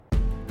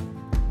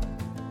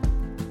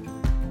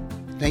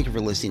Thank you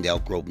for listening to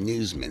Elk Grove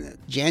News Minute.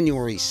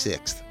 January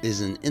 6th is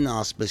an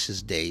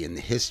inauspicious day in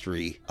the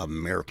history of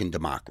American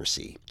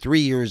democracy. 3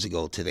 years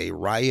ago today,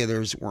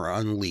 rioters were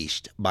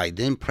unleashed by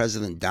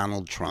then-President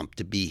Donald Trump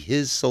to be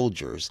his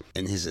soldiers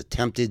in his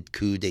attempted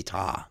coup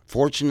d'etat.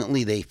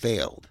 Fortunately, they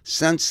failed.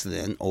 Since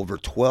then, over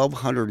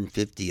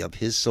 1,250 of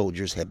his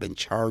soldiers have been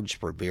charged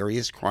for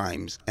various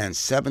crimes and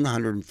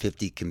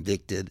 750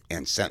 convicted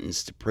and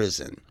sentenced to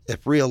prison.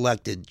 If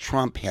re-elected,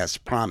 Trump has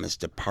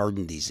promised to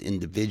pardon these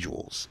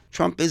individuals.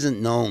 Trump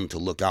isn't known to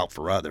look out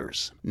for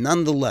others.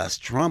 Nonetheless,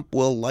 Trump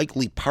will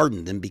likely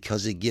pardon them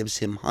because it gives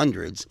him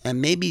hundreds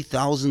and maybe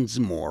thousands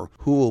more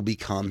who will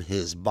become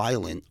his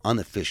violent,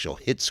 unofficial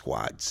hit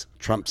squads.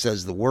 Trump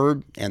says the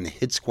word, and the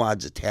hit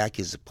squads attack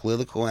his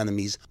political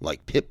enemies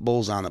like pit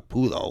bulls on a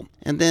poodle,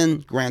 and then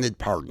granted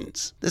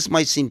pardons. This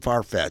might seem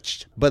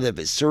far-fetched, but if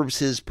it serves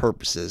his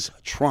purposes,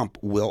 Trump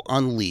will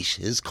unleash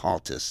his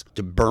cultists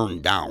to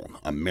burn down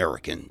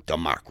American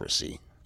democracy.